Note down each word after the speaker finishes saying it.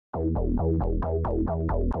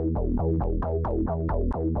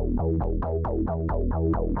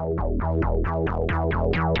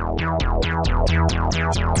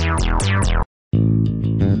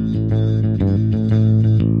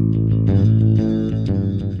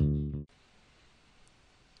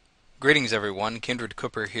Greetings everyone, Kindred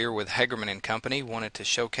Cooper here with Hagerman & Company. Wanted to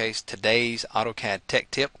showcase today's AutoCAD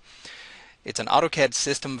tech tip. It's an AutoCAD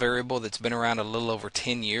system variable that's been around a little over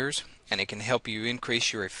 10 years, and it can help you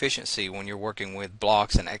increase your efficiency when you're working with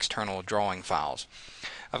blocks and external drawing files.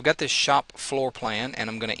 I've got this shop floor plan, and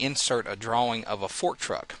I'm going to insert a drawing of a fork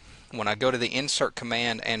truck. When I go to the insert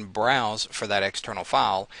command and browse for that external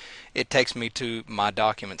file, it takes me to my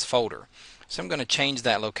documents folder. So I'm going to change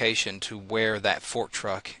that location to where that fork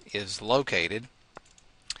truck is located.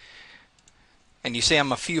 And you see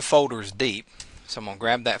I'm a few folders deep. So I'm going to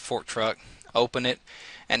grab that fork truck, open it,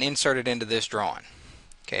 and insert it into this drawing.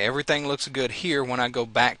 Okay, everything looks good here when I go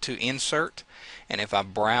back to insert. And if I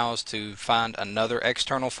browse to find another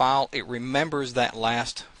external file, it remembers that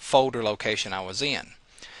last folder location I was in.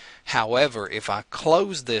 However, if I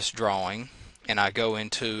close this drawing and I go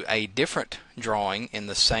into a different drawing in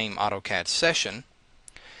the same AutoCAD session,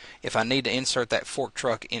 if I need to insert that fork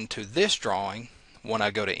truck into this drawing, when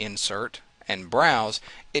I go to insert and browse,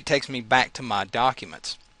 it takes me back to my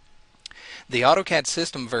documents. The AutoCAD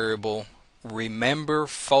system variable remember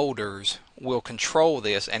folders will control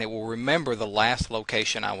this, and it will remember the last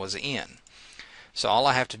location I was in. So all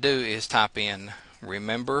I have to do is type in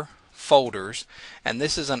remember folders, and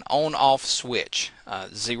this is an on-off switch.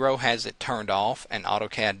 0 has it turned off, and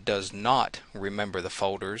AutoCAD does not remember the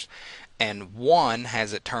folders, and 1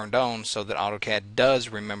 has it turned on so that AutoCAD does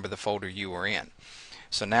remember the folder you are in.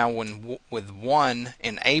 So now with 1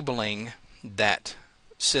 enabling that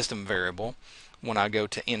system variable, when I go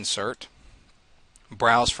to insert,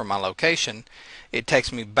 browse for my location, it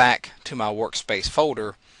takes me back to my workspace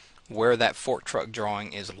folder where that fork truck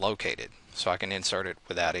drawing is located, so I can insert it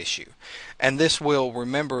without issue. And this will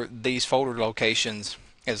remember these folder locations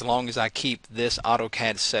as long as I keep this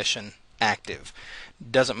AutoCAD session active.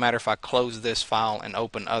 Doesn't matter if I close this file and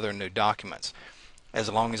open other new documents. As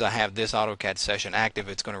long as I have this AutoCAD session active,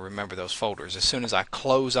 it's going to remember those folders. As soon as I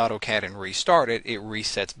close AutoCAD and restart it, it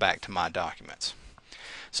resets back to my documents.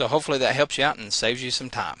 So hopefully that helps you out and saves you some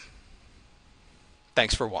time.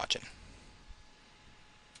 Thanks for watching.